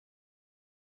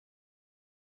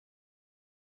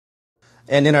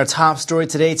And in our top story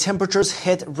today, temperatures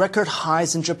hit record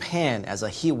highs in Japan as a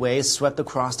heat wave swept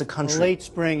across the country. A late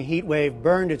spring heat wave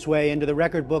burned its way into the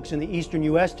record books in the eastern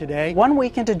U.S. today. 1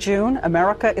 week into June,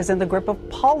 America is in the grip of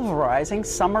pulverizing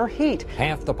summer heat.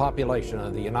 Half the population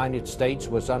of the United States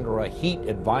was under a heat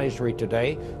advisory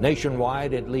today.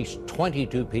 Nationwide, at least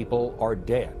 22 people are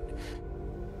dead.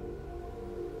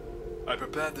 I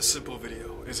prepared this simple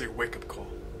video as a wake-up call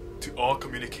to all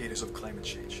communicators of climate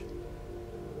change.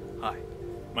 Hi,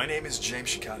 my name is James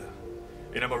Shikata,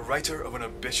 and I'm a writer of an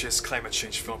ambitious climate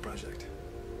change film project.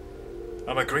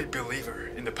 I'm a great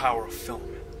believer in the power of film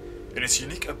and its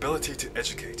unique ability to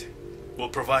educate, while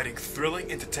providing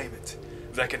thrilling entertainment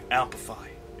that can amplify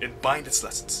and bind its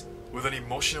lessons with an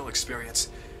emotional experience,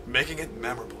 making it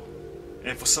memorable,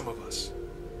 and for some of us,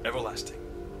 everlasting.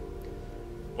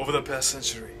 Over the past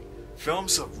century,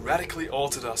 films have radically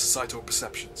altered our societal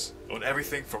perceptions on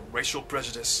everything from racial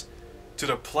prejudice to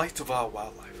the plight of our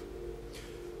wildlife.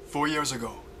 4 years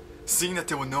ago, seeing that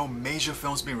there were no major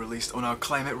films being released on our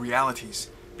climate realities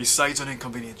besides An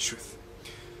Inconvenient Truth,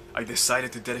 I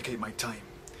decided to dedicate my time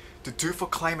to do for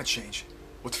climate change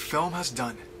what film has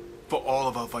done for all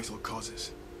of our vital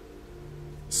causes.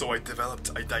 So I developed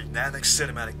a dynamic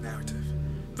cinematic narrative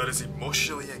that is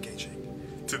emotionally engaging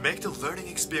to make the learning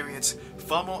experience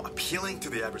far more appealing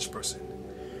to the average person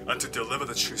and to deliver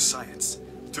the true science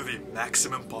to the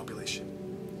maximum population.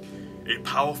 A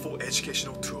powerful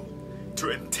educational tool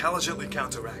to intelligently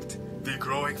counteract the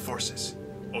growing forces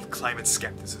of climate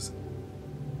skepticism.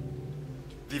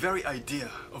 The very idea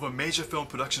of a major film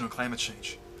production on climate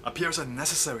change appears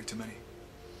unnecessary to many.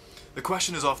 The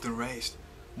question is often raised,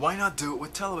 why not do it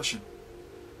with television?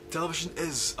 Television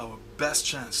is our best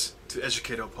chance to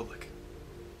educate our public.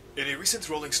 In a recent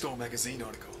Rolling Stone magazine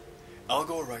article, Al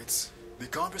Gore writes, "The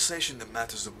conversation that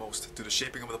matters the most to the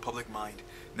shaping of the public mind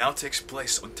now takes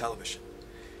place on television.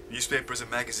 Newspapers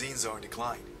and magazines are in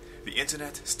decline. The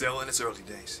internet still in its early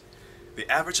days. The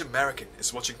average American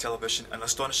is watching television an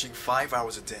astonishing 5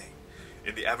 hours a day.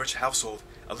 In the average household,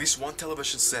 at least one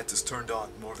television set is turned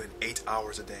on more than 8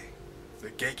 hours a day.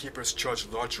 The gatekeepers charge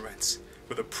large rents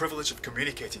for the privilege of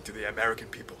communicating to the American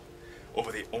people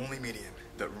over the only medium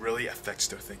that really affects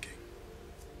their thinking."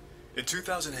 In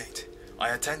 2008, I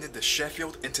attended the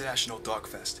Sheffield International Dog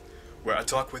Fest, where I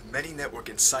talked with many network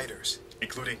insiders,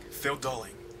 including Phil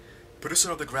Dolling,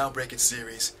 producer of the groundbreaking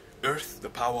series Earth, the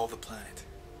Power of the Planet.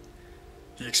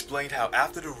 He explained how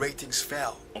after the ratings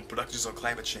fell on productions on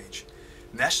climate change,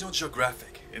 National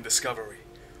Geographic and Discovery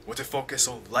were to focus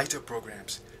on lighter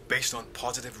programs based on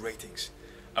positive ratings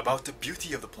about the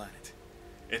beauty of the planet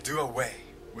and do away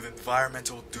with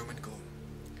environmental doom and gloom.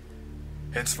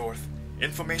 Henceforth,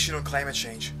 information on climate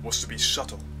change was to be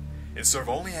subtle and serve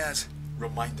only as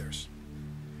reminders.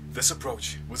 This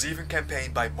approach was even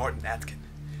campaigned by Martin Atkin,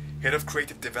 head of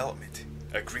creative development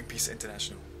at Greenpeace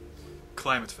International.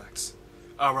 Climate facts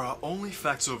are our only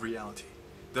facts of reality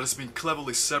that has been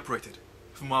cleverly separated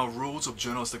from our rules of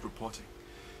journalistic reporting,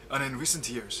 and in recent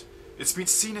years, it's been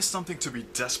seen as something to be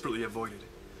desperately avoided,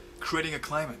 creating a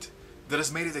climate that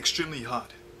has made it extremely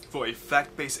hard for a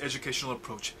fact-based educational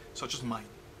approach such as mine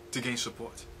to gain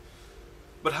support.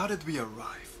 But how did we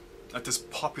arrive at this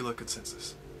popular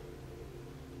consensus?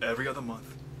 Every other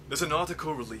month, there's an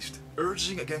article released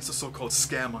urging against the so-called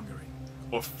scaremongering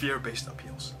or fear-based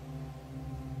appeals.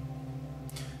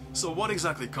 So what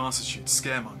exactly constitutes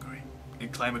scaremongering in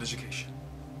climate education?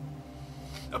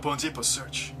 Upon deeper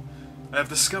search, I have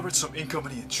discovered some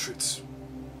inconvenient truths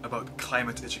about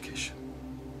climate education.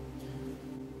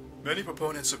 Many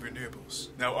proponents of renewables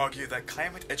now argue that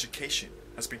climate education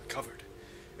has been covered,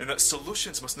 and that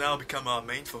solutions must now become our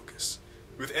main focus,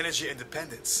 with energy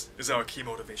independence as our key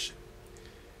motivation.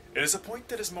 It is a point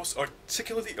that is most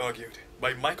articulately argued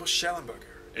by Michael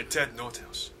Schellenberger and Ted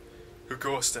Nordhaus, who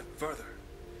go a step further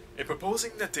in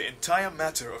proposing that the entire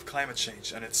matter of climate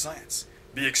change and its science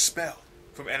be expelled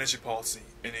from energy policy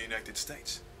in the United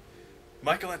States.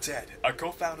 Michael and Ted are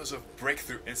co-founders of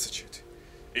Breakthrough Institute,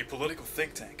 a political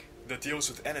think tank that deals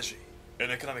with energy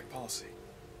and economic policy.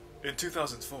 In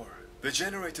 2004, they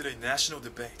generated a national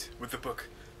debate with the book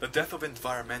The Death of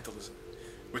Environmentalism,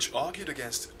 which argued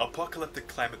against apocalyptic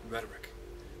climate rhetoric.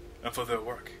 And for their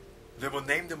work, they were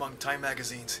named among Time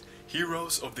magazine's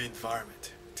Heroes of the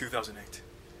Environment 2008.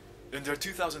 In their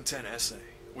 2010 essay,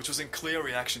 which was in clear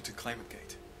reaction to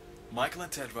ClimateGate, Michael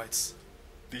and Ted writes,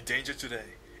 "The danger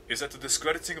today is that the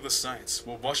discrediting of the science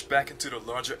will wash back into the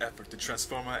larger effort to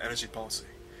transform our energy policy.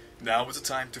 Now is the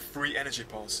time to free energy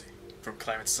policy from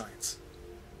climate science."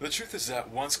 The truth is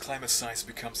that once climate science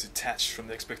becomes detached from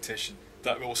the expectation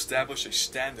that we will establish a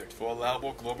standard for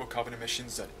allowable global carbon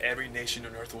emissions that every nation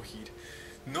on Earth will heed,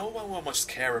 no one will much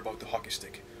care about the hockey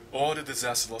stick or the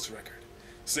disaster loss record,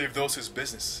 save those whose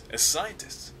business, as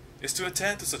scientists, is to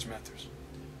attend to such matters.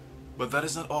 But that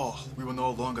is not all we will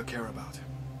no longer care about.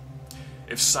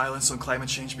 If silence on climate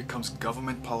change becomes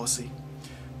government policy,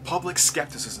 public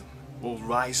skepticism will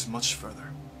rise much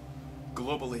further.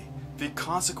 Globally, the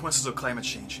consequences of climate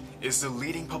change is the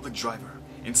leading public driver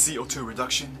in CO2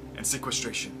 reduction and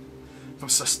sequestration, from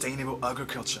sustainable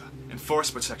agriculture and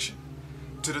forest protection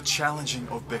to the challenging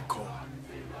of big coal.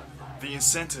 The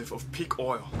incentive of peak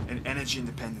oil and energy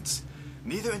independence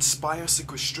neither inspires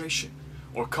sequestration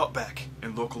or cutback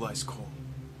in localized coal.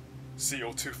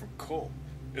 CO2 from coal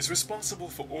is responsible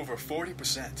for over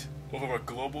 40% of our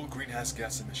global greenhouse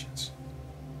gas emissions.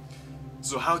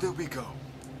 So how did we go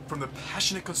from the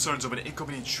passionate concerns of an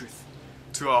inconvenient truth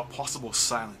to our possible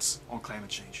silence on climate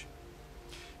change?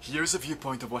 Here's a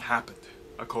viewpoint of what happened,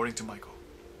 according to Michael.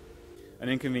 An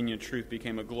inconvenient truth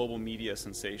became a global media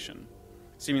sensation.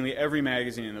 Seemingly every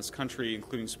magazine in this country,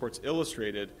 including Sports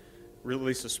Illustrated,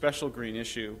 released a special green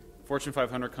issue. Fortune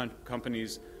 500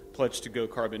 companies pledged to go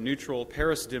carbon neutral.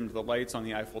 Paris dimmed the lights on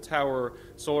the Eiffel Tower.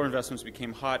 Solar investments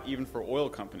became hot even for oil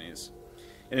companies.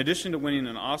 In addition to winning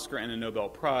an Oscar and a Nobel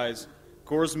Prize,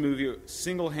 Gore's movie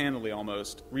single-handedly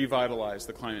almost revitalized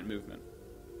the climate movement.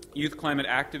 Youth climate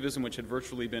activism, which had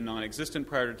virtually been non-existent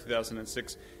prior to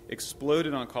 2006,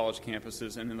 exploded on college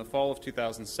campuses, and in the fall of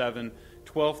 2007,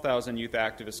 12,000 youth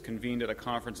activists convened at a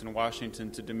conference in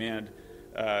Washington to demand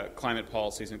climate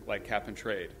policies like cap and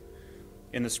trade.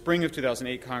 In the spring of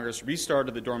 2008, Congress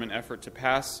restarted the dormant effort to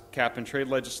pass cap and trade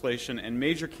legislation, and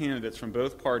major candidates from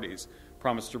both parties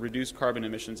promised to reduce carbon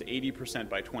emissions 80%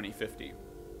 by 2050.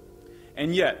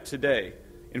 And yet, today,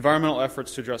 environmental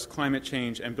efforts to address climate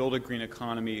change and build a green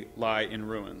economy lie in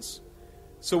ruins.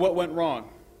 So what went wrong?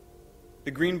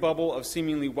 The green bubble of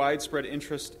seemingly widespread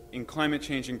interest in climate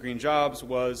change and green jobs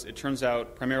was, it turns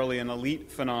out, primarily an elite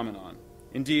phenomenon.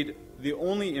 Indeed, the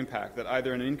only impact that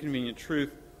either an inconvenient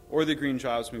truth or the green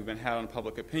jobs movement had on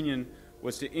public opinion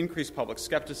was to increase public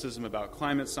skepticism about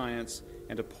climate science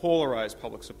and to polarize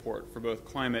public support for both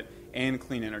climate and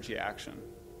clean energy action.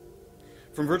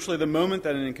 From virtually the moment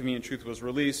that an inconvenient truth was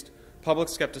released, public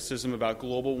skepticism about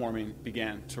global warming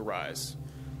began to rise.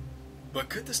 But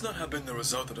could this not have been the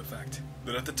result of the fact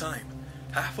that at the time,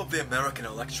 half of the American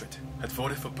electorate had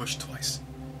voted for Bush twice?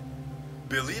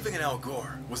 Believing in Al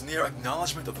Gore was near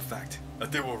acknowledgement of the fact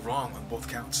that they were wrong on both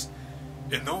counts,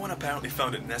 and no one apparently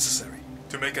found it necessary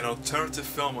to make an alternative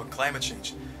film on climate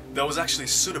change that was actually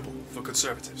suitable for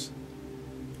conservatives.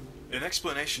 In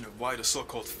explanation of why the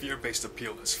so-called fear-based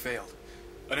appeal has failed,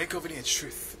 an inconvenient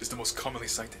truth is the most commonly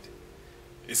cited.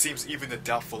 It seems even the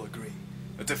doubtful agree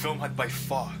that the film had by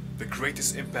far the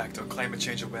greatest impact on climate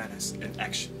change awareness and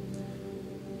action.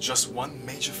 Just one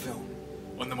major film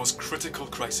on the most critical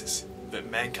crisis that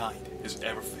mankind has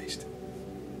ever faced.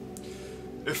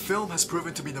 If film has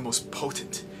proven to be the most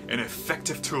potent and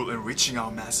effective tool in reaching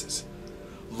our masses,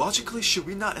 logically should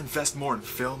we not invest more in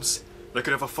films that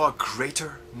could have a far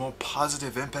greater, more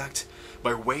positive impact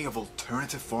by way of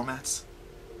alternative formats?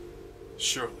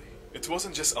 Surely, it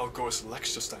wasn't just Al Gore's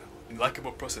lecture style and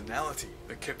likable personality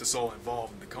that kept us all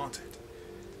involved in the content.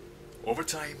 Over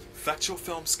time, factual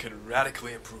films can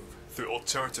radically improve through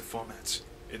alternative formats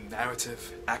in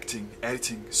narrative, acting,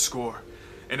 editing, score,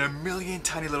 and a million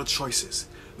tiny little choices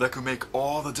that could make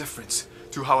all the difference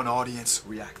to how an audience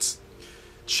reacts.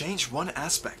 Change one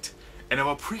aspect, and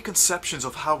our preconceptions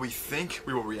of how we think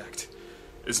we will react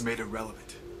is made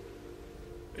irrelevant.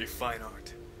 A fine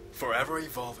art, forever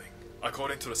evolving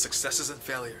according to the successes and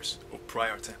failures of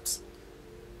prior attempts.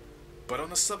 But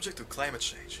on the subject of climate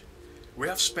change, we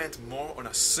have spent more on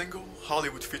a single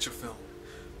Hollywood feature film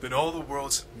than all the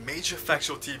world's major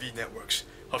factual TV networks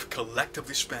have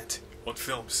collectively spent on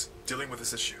films dealing with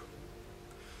this issue.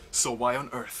 So why on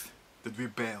earth did we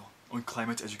bail on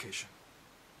climate education?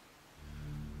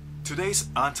 Today's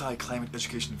anti-climate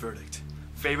education verdict,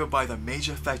 favored by the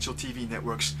major factual TV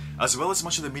networks as well as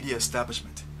much of the media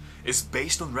establishment, is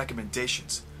based on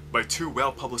recommendations by two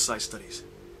well-publicized studies.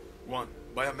 One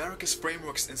by America's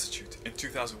Frameworks Institute in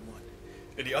 2001,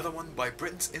 and the other one by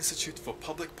Britain's Institute for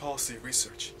Public Policy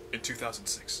Research in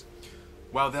 2006.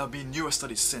 While there have been newer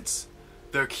studies since,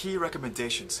 their key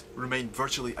recommendations remain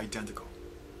virtually identical.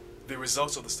 The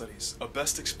results of the studies are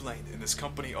best explained in this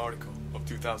company article of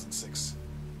 2006.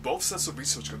 Both sets of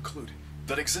research conclude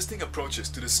that existing approaches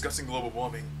to discussing global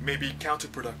warming may be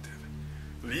counterproductive,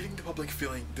 leaving the public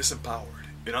feeling disempowered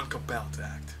and uncompelled to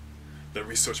act. The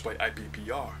research by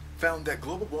IPPR found that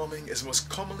global warming is most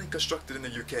commonly constructed in the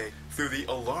UK through the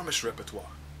alarmist repertoire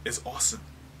is awesome,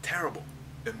 terrible,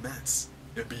 immense,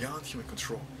 and beyond human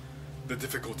control. The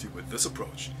difficulty with this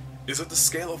approach is that the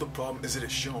scale of the problem as it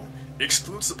is shown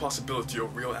excludes the possibility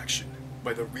of real action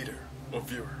by the reader or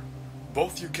viewer.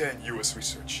 Both UK and US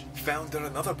research found that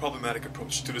another problematic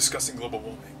approach to discussing global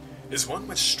warming is one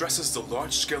which stresses the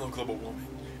large scale of global warming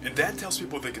and then tells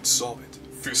people they can solve it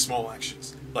through small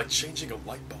actions, like changing a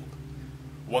light bulb.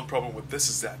 One problem with this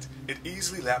is that it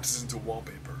easily lapses into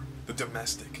wallpaper, the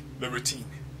domestic, the routine,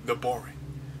 the boring.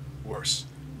 Worse,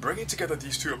 bringing together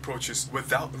these two approaches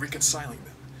without reconciling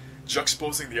them,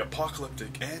 juxtaposing the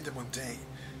apocalyptic and the mundane,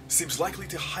 seems likely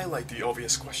to highlight the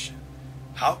obvious question: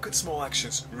 how could small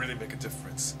actions really make a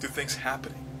difference to things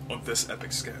happening on this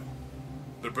epic scale?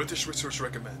 The British research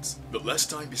recommends that less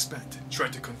time be spent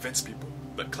trying to convince people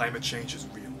that climate change is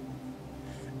real.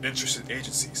 Interested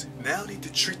agencies now need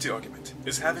to treat the argument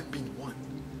as having been won.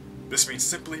 This means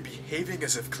simply behaving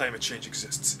as if climate change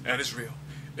exists and is real,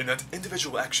 and that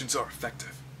individual actions are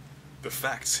effective. The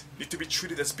facts need to be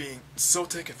treated as being so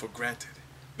taken for granted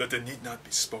that they need not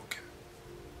be spoken.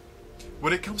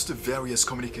 When it comes to various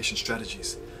communication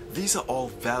strategies, these are all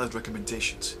valid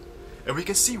recommendations, and we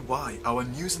can see why our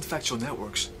news and factual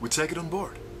networks would take it on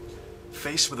board.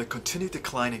 Faced with a continued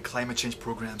decline in climate change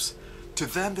programs, to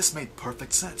them this made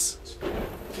perfect sense.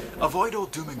 Avoid all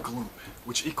doom and gloom,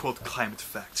 which equaled climate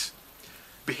facts.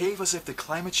 Behave as if the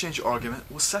climate change argument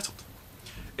was settled,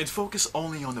 and focus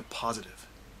only on the positive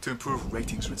to improve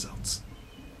ratings results.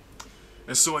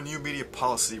 And so a new media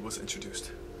policy was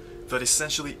introduced that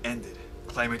essentially ended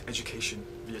climate education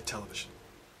via television.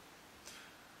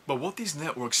 But what these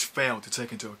networks failed to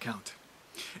take into account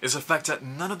is the fact that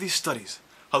none of these studies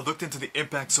had looked into the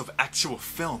impacts of actual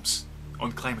films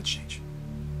on climate change.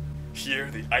 Here,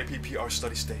 the IPPR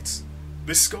study states,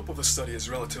 the scope of the study is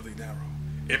relatively narrow.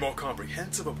 A more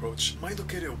comprehensive approach might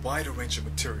look at a wider range of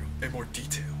material in more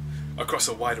detail, across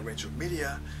a wider range of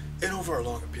media, and over a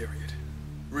longer period.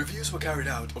 Reviews were carried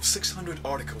out of 600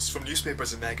 articles from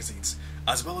newspapers and magazines,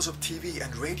 as well as of TV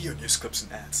and radio news clips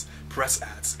and ads, press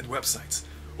ads, and websites,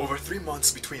 over 3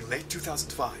 months between late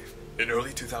 2005 and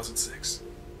early 2006.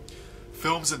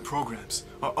 Films and programs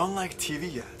are unlike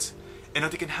TV ads, in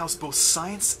that they can house both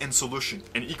science and solution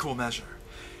in equal measure,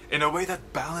 in a way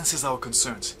that balances our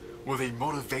concerns with a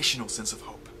motivational sense of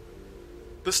hope.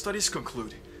 The studies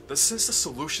conclude that since the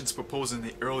solutions proposed in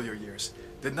the earlier years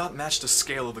did not match the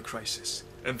scale of the crisis,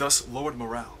 and thus lowered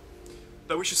morale,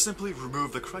 that we should simply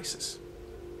remove the crisis.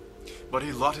 But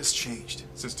a lot has changed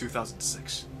since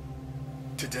 2006.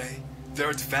 Today, there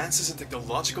are advances in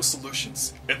technological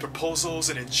solutions and proposals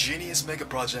and ingenious mega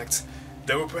projects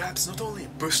that will perhaps not only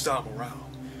boost our morale,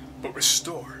 but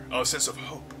restore our sense of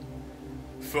hope.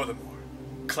 Furthermore,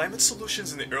 climate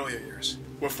solutions in the earlier years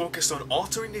were focused on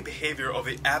altering the behavior of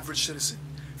the average citizen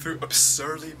through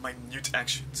absurdly minute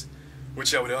actions,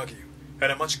 which I would argue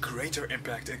had a much greater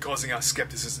impact in causing our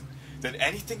skepticism than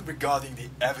anything regarding the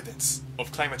evidence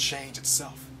of climate change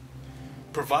itself.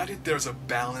 Provided there is a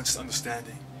balanced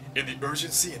understanding in the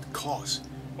urgency and cause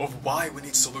of why we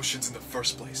need solutions in the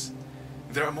first place,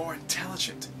 there are more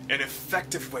intelligent and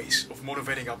effective ways of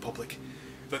motivating our public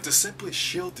than to simply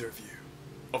shield their view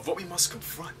of what we must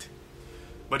confront.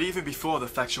 But even before the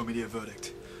factual media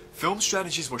verdict, film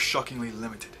strategies were shockingly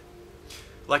limited.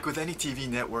 Like with any TV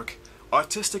network,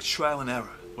 artistic trial and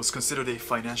error was considered a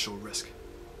financial risk.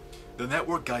 The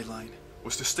network guideline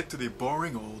was to stick to the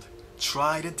boring old,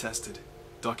 tried and tested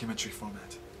documentary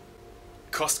format.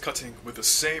 Cost-cutting with the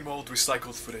same old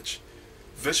recycled footage,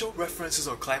 visual references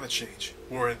on climate change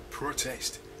were in poor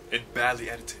taste and badly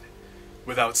edited,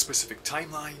 without specific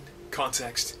timeline,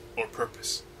 context, or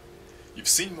purpose. You've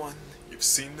seen one, you've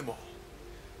seen them all.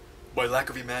 By lack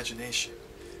of imagination,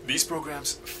 these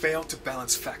programs failed to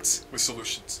balance facts with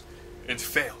solutions, and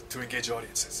failed to engage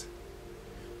audiences.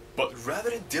 But rather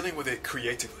than dealing with it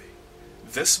creatively,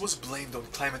 this was blamed on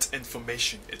climate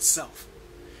information itself.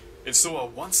 And so a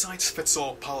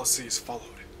one-size-fits-all policy is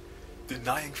followed,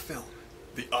 denying film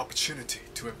the opportunity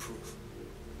to improve.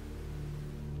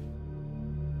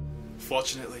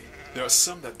 Fortunately, there are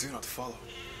some that do not follow,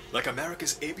 like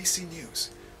America's ABC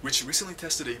News, which recently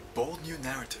tested a bold new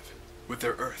narrative with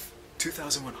their Earth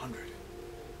 2100.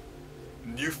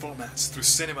 New formats through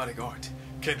cinematic art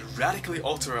can radically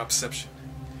alter our perception.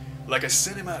 Like a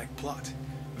cinematic plot,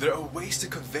 there are ways to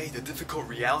convey the difficult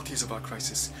realities of our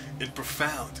crisis in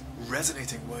profound,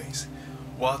 resonating ways,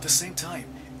 while at the same time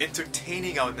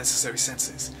entertaining our necessary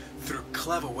senses through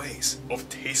clever ways of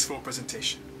tasteful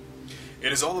presentation.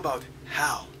 It is all about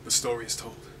how the story is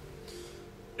told.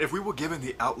 If we were given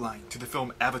the outline to the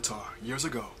film Avatar years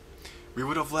ago, we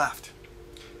would have laughed.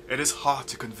 It is hard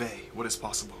to convey what is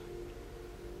possible.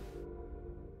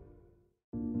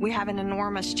 We have an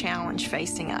enormous challenge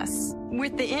facing us.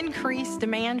 With the increased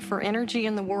demand for energy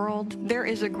in the world, there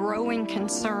is a growing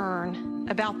concern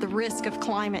about the risk of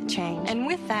climate change. And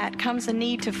with that comes a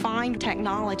need to find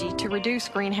technology to reduce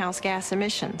greenhouse gas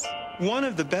emissions. One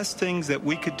of the best things that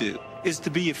we could do is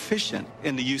to be efficient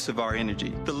in the use of our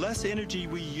energy. The less energy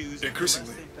we use...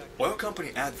 Increasingly, oil company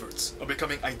adverts are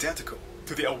becoming identical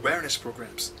to the awareness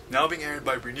programs now being aired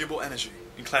by renewable energy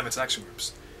and climate action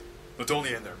groups. Not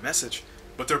only in their message,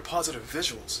 but their positive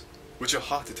visuals, which are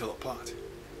hard to tell apart.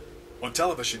 On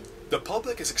television, the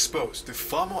public is exposed to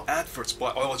far more adverts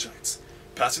by oil giants,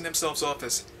 passing themselves off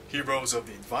as heroes of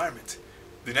the environment,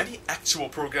 than any actual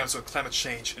programs on climate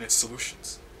change and its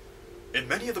solutions. And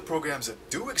many of the programs that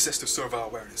do exist to serve our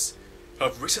awareness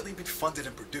have recently been funded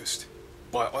and produced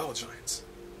by oil giants.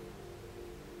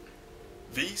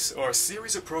 These are a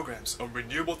series of programs on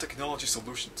renewable technology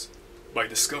solutions by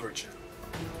Discovery Channel.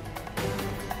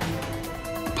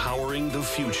 Powering the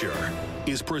Future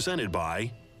is presented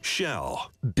by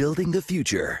Shell. Building the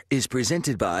Future is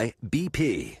presented by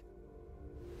BP.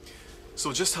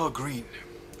 So just how green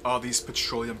are these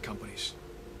petroleum companies?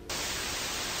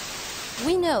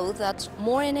 We know that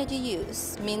more energy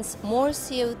use means more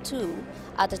CO2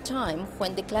 at a time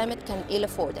when the climate can ill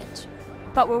afford it.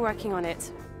 But we're working on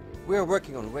it. We're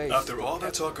working on ways. After all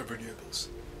that talk of renewables,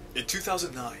 in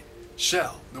 2009,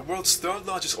 Shell, the world's third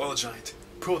largest oil giant,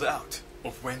 pulled out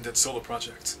of wind and solar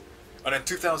projects. And in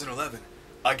 2011,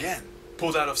 again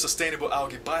pulled out of sustainable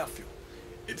algae biofuel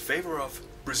in favor of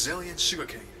Brazilian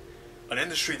sugarcane, an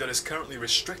industry that is currently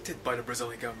restricted by the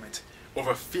Brazilian government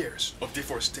over fears of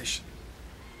deforestation.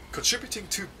 Contributing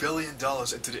 $2 billion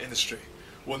into the industry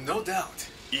will no doubt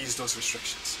ease those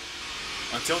restrictions.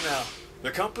 Until now,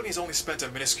 the company has only spent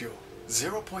a minuscule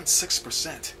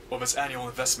 0.6% of its annual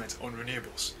investment on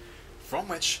renewables, from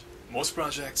which most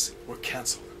projects were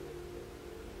cancelled.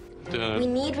 We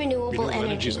need renewable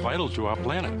energy is vital to our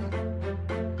planet.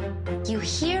 You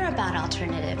hear about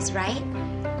alternatives, right?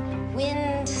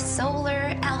 Wind,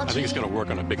 solar, algae. I think it's going to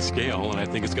work on a big scale, and I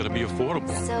think it's going to be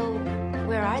affordable. So,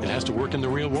 where are they? It has to work in the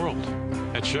real world.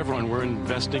 At Chevron, we're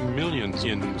investing millions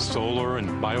in solar and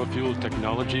biofuel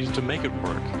technologies to make it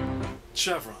work.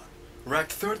 Chevron,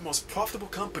 ranked third most profitable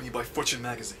company by Fortune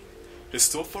magazine, has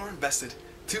so far invested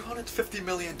 $250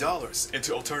 million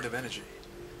into alternative energy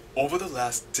over the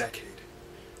last decade,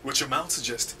 which amounts to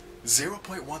just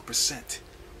 0.1%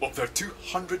 of their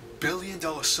 $200 billion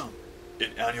sum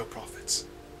in annual profits.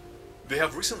 They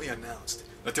have recently announced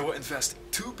that they will invest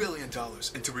 $2 billion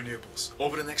into renewables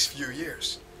over the next few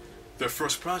years. Their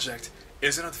first project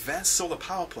is an advanced solar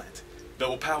power plant that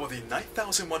will power the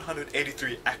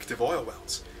 9,183 active oil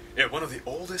wells in one of the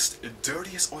oldest and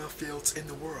dirtiest oil fields in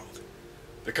the world.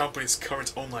 The company's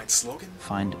current online slogan?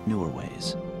 Find newer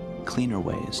ways, cleaner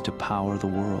ways to power the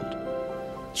world.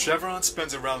 Chevron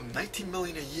spends around $90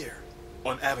 million a year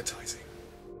on advertising.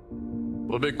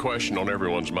 Well, the big question on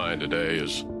everyone's mind today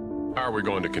is, how are we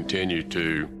going to continue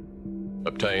to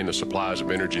obtain the supplies of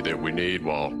energy that we need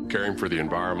while caring for the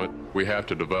environment? We have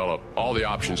to develop all the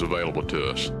options available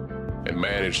to us and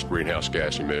manage greenhouse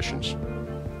gas emissions.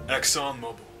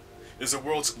 ExxonMobil is the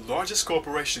world's largest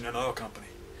corporation and oil company,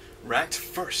 ranked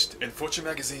first in Fortune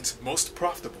magazine's most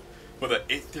profitable for the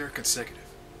 8th year consecutive.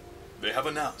 They have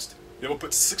announced they will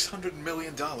put $600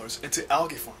 million into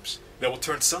algae farms that will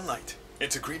turn sunlight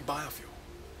into green biofuel.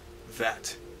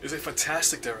 That is a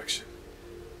fantastic direction.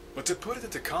 But to put it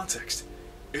into context,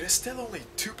 it is still only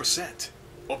 2%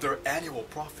 of their annual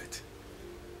profit.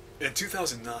 In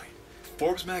 2009,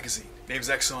 Forbes magazine names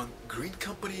Exxon Green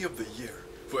Company of the Year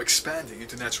for expanding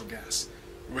into natural gas,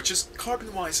 which is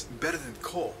carbon-wise better than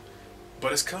coal,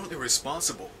 but is currently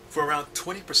responsible for around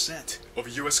 20% of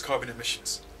US carbon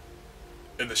emissions.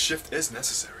 And the shift is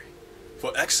necessary,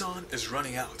 for Exxon is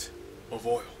running out of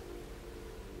oil.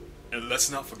 And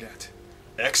let's not forget,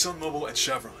 ExxonMobil and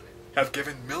Chevron have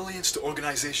given millions to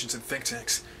organizations and think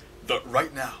tanks that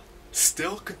right now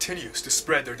still continues to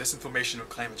spread their disinformation on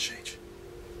climate change.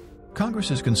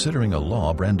 Congress is considering a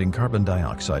law branding carbon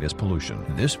dioxide as pollution.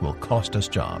 This will cost us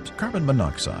jobs. Carbon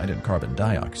monoxide and carbon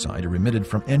dioxide are emitted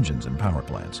from engines and power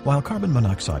plants. While carbon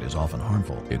monoxide is often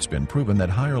harmful, it's been proven that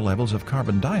higher levels of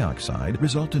carbon dioxide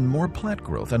result in more plant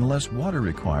growth and less water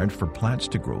required for plants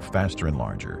to grow faster and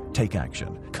larger. Take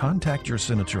action. Contact your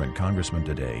senator and congressman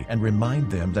today and remind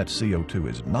them that CO2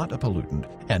 is not a pollutant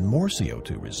and more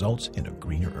CO2 results in a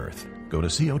greener earth. Go to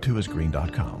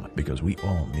co2isgreen.com because we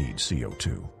all need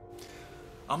CO2.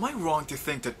 Am I wrong to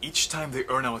think that each time they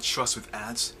earn our trust with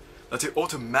ads, that they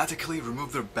automatically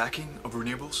remove their backing of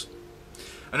renewables?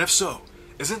 And if so,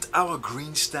 isn't our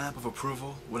green stamp of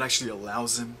approval what actually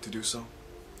allows them to do so?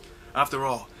 After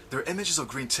all, their images of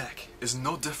green tech is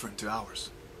no different to ours.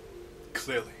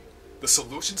 Clearly, the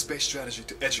solutions-based strategy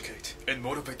to educate and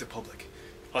motivate the public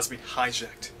has been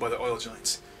hijacked by the oil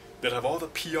giants that have all the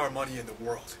PR money in the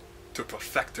world to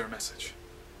perfect their message.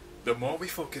 The more we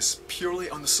focus purely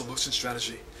on the solution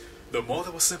strategy, the more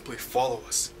they will simply follow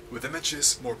us with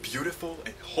images more beautiful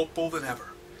and hopeful than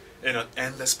ever in an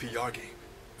endless PR game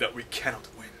that we cannot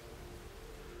win.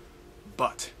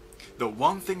 But the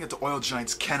one thing that the oil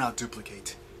giants cannot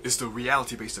duplicate is the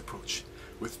reality-based approach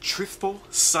with truthful,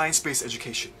 science-based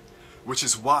education, which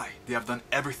is why they have done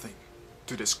everything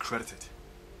to discredit it.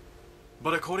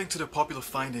 But according to the popular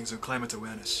findings on climate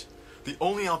awareness, the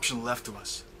only option left to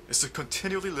us is to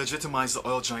continually legitimize the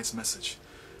oil giants' message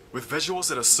with visuals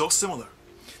that are so similar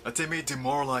that they may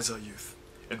demoralize our youth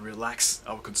and relax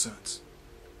our concerns.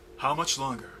 How much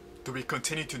longer do we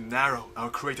continue to narrow our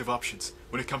creative options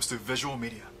when it comes to visual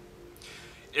media?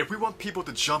 If we want people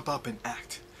to jump up and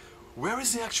act, where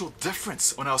is the actual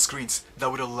difference on our screens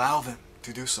that would allow them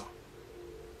to do so?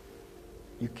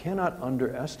 You cannot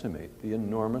underestimate the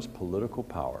enormous political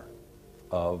power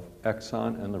of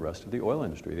Exxon and the rest of the oil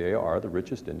industry. They are the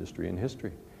richest industry in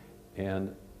history.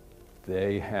 And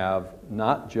they have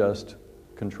not just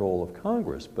control of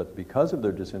Congress, but because of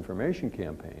their disinformation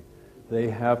campaign, they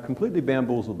have completely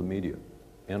bamboozled the media.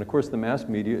 And of course, the mass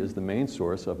media is the main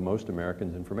source of most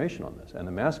Americans' information on this. And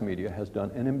the mass media has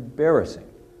done an embarrassing,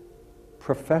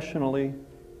 professionally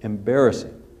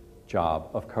embarrassing job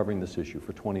of covering this issue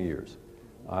for 20 years.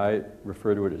 I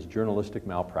refer to it as journalistic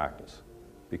malpractice,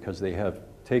 because they have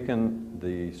taken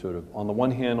the sort of on the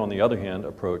one hand, on the other hand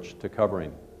approach to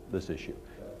covering this issue.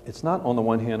 It's not on the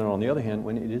one hand and on the other hand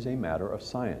when it is a matter of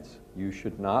science. You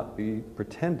should not be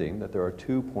pretending that there are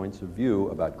two points of view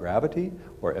about gravity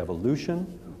or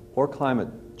evolution or climate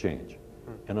change.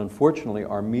 And unfortunately,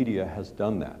 our media has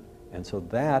done that. And so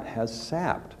that has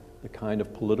sapped the kind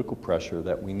of political pressure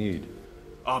that we need.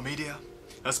 Our media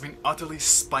has been utterly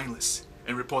spineless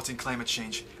in reporting climate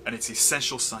change and its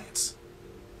essential science.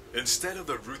 Instead of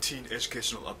the routine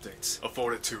educational updates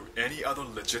afforded to any other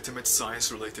legitimate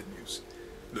science-related news,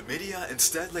 the media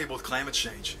instead labeled climate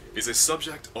change as a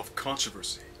subject of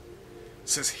controversy.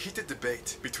 Since heated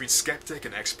debate between skeptic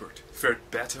and expert fared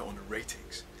better on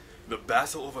ratings, the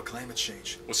battle over climate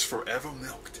change was forever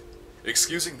milked,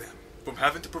 excusing them from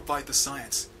having to provide the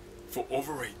science for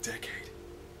over a decade.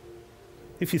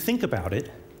 If you think about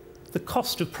it, the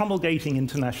cost of promulgating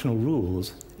international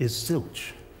rules is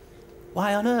zilch.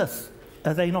 Why on earth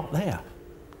are they not there?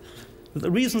 But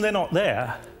the reason they're not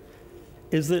there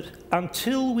is that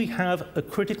until we have a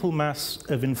critical mass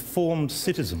of informed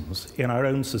citizens in our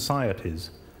own societies,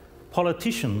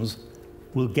 politicians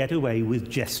will get away with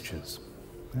gestures,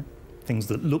 things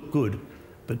that look good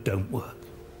but don't work.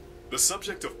 The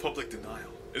subject of public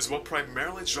denial is what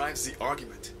primarily drives the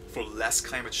argument for less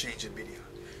climate change in media,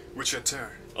 which in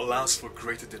turn allows for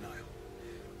greater denial.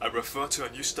 I refer to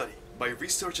a new study by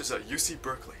researchers at UC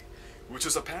Berkeley, which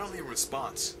was apparently in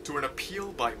response to an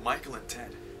appeal by Michael and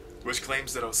Ted, which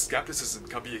claims that our skepticism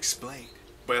can be explained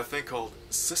by a thing called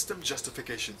system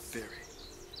justification theory.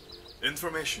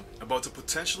 Information about the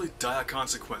potentially dire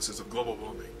consequences of global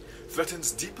warming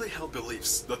threatens deeply held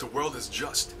beliefs that the world is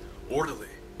just, orderly,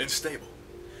 and stable.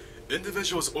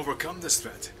 Individuals overcome this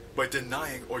threat by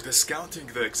denying or discounting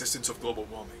the existence of global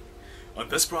warming, and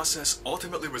this process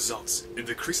ultimately results in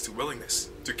decreased willingness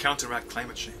to counteract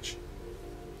climate change.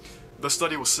 The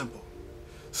study was simple.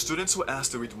 Students were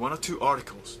asked to read one or two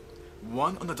articles,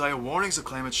 one on the dire warnings of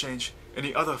climate change and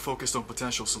the other focused on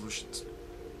potential solutions.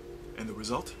 And the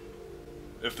result?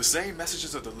 If the same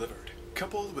messages are delivered,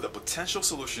 coupled with a potential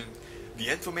solution, the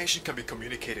information can be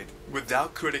communicated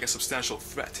without creating a substantial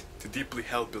threat to deeply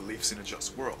held beliefs in a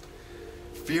just world.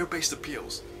 Fear-based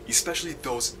appeals, especially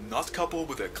those not coupled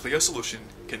with a clear solution,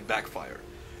 can backfire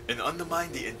and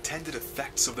undermine the intended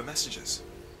effects of the messages.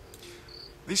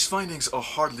 These findings are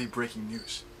hardly breaking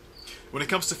news. When it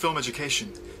comes to film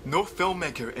education, no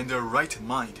filmmaker in their right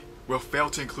mind will fail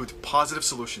to include positive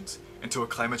solutions into a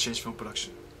climate change film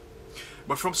production.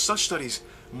 But from such studies,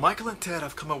 Michael and Ted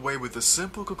have come away with the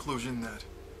simple conclusion that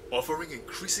offering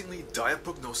increasingly dire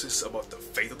prognosis about the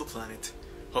fate of the planet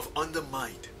have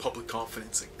undermined public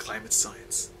confidence in climate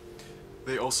science.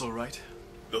 They also write,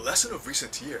 the lesson of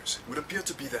recent years would appear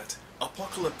to be that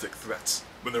apocalyptic threats,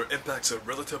 when their impacts are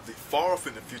relatively far off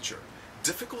in the future,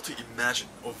 difficult to imagine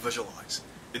or visualize,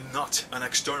 and not an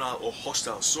external or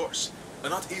hostile source, are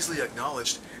not easily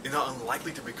acknowledged and are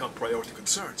unlikely to become priority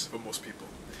concerns for most people.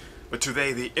 But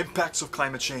today, the impacts of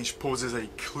climate change poses a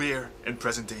clear and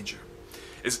present danger.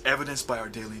 is evidenced by our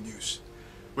daily news,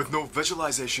 with no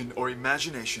visualization or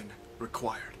imagination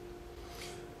required.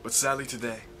 But sadly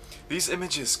today, these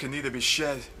images can neither be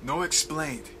shared nor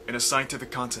explained in a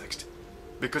scientific context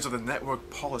because of the network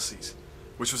policies,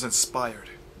 which was inspired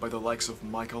by the likes of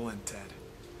Michael and Ted.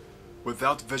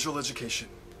 Without visual education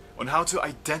on how to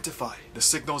identify the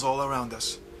signals all around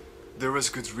us, there is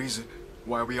good reason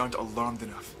why we aren't alarmed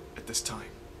enough at this time.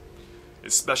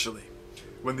 Especially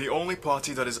when the only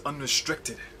party that is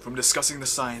unrestricted from discussing the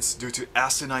science due to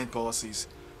asinine policies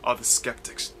are the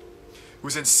skeptics,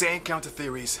 whose insane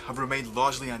counter-theories have remained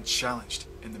largely unchallenged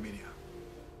in the media.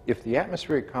 If the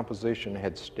atmospheric composition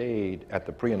had stayed at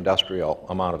the pre-industrial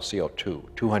amount of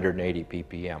CO2, 280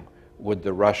 ppm, would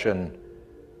the Russian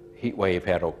heat wave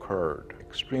had occurred?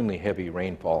 Extremely heavy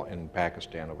rainfall in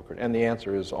Pakistan have occurred? And the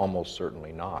answer is almost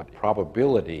certainly not. The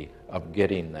probability of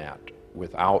getting that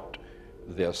without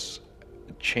this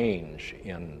change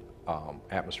in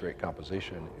atmospheric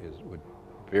composition would be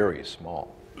very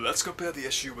small. Let's compare the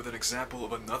issue with an example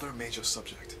of another major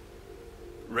subject.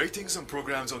 Ratings and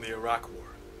programs on the Iraq War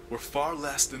were far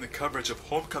less than the coverage of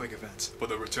homecoming events for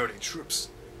the returning troops.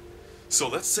 So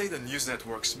let's say the news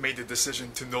networks made the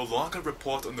decision to no longer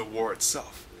report on the war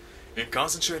itself and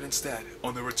concentrate instead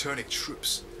on the returning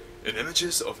troops and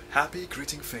images of happy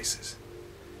greeting faces.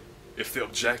 If the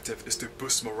objective is to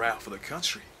boost morale for the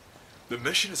country, the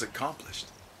mission is accomplished.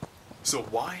 So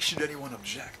why should anyone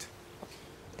object?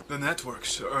 The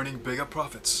networks are earning bigger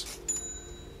profits.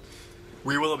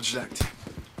 We will object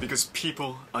because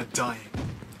people are dying.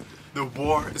 The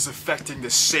war is affecting the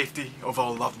safety of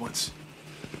our loved ones.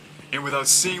 And without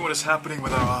seeing what is happening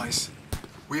with our eyes,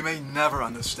 we may never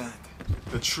understand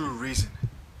the true reason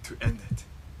to end it.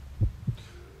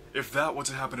 If that were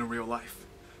to happen in real life,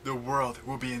 the world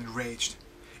will be enraged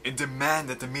and demand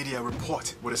that the media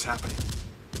report what is happening.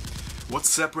 What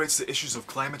separates the issues of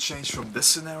climate change from this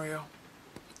scenario?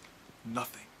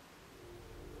 Nothing.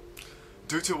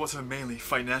 Due to what are mainly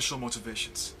financial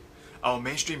motivations, our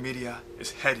mainstream media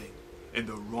is heading in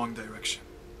the wrong direction.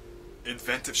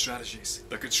 Inventive strategies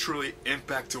that could truly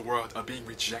impact the world are being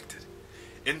rejected.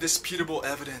 Indisputable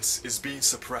evidence is being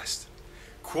suppressed.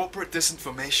 Corporate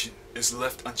disinformation is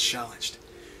left unchallenged.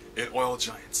 And oil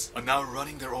giants are now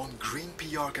running their own green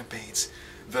PR campaigns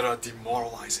that are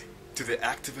demoralizing to the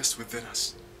activists within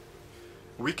us.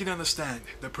 We can understand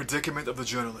the predicament of the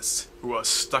journalists who are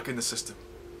stuck in the system.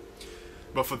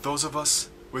 But for those of us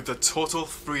with the total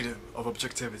freedom of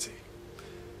objectivity,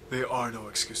 there are no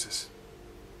excuses.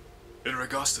 In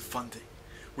regards to funding,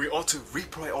 we ought to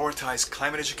reprioritize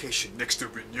climate education next to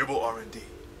renewable R&D.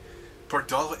 Per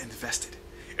dollar invested,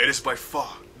 it is by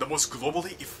far the most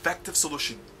globally effective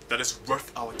solution that is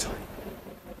worth our time.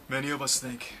 Many of us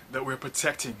think that we're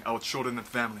protecting our children and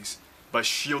families by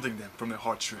shielding them from the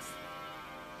hard truth.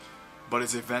 But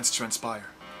as events transpire,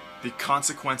 the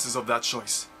consequences of that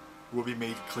choice will be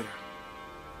made clear.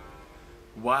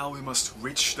 While we must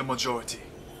reach the majority,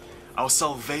 our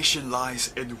salvation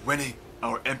lies in winning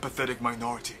our empathetic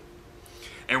minority.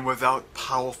 And without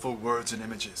powerful words and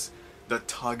images that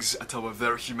tugs at our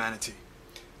very humanity,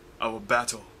 our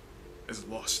battle is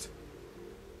lost.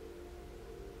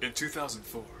 In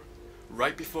 2004,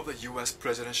 right before the US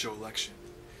presidential election,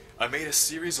 I made a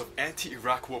series of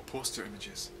anti-Iraq war poster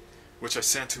images, which I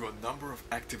sent to a number of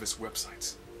activist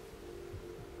websites.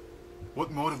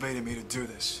 What motivated me to do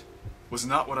this was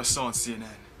not what I saw on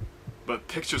CNN, but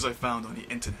pictures I found on the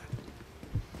internet.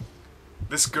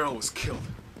 This girl was killed.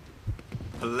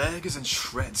 Her leg is in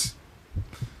shreds.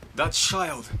 That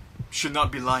child should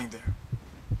not be lying there.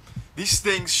 These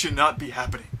things should not be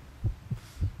happening.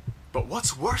 But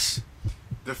what's worse?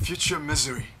 The future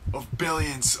misery of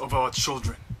billions of our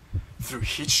children through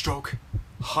heat stroke,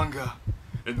 hunger,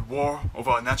 and war of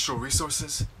our natural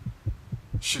resources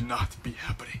should not be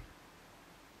happening.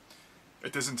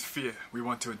 It isn't fear we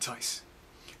want to entice.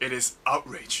 It is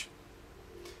outrage.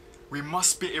 We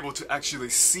must be able to actually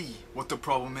see what the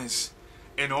problem is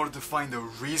in order to find a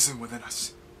reason within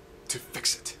us to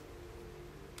fix it.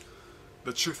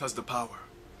 The truth has the power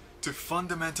to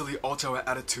fundamentally alter our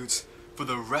attitudes for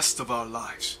the rest of our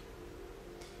lives.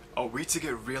 Are we to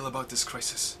get real about this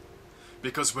crisis?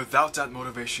 Because without that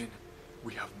motivation,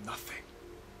 we have nothing.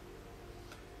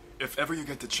 If ever you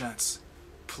get the chance,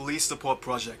 please support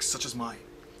projects such as mine,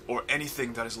 or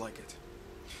anything that is like it.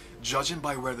 Judging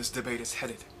by where this debate is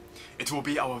headed, it will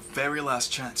be our very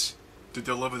last chance to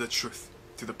deliver the truth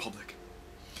to the public.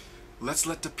 Let's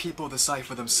let the people decide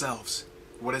for themselves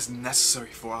what is necessary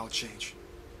for our change.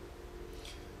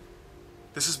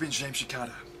 This has been James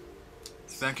Shikata.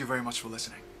 Thank you very much for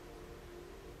listening.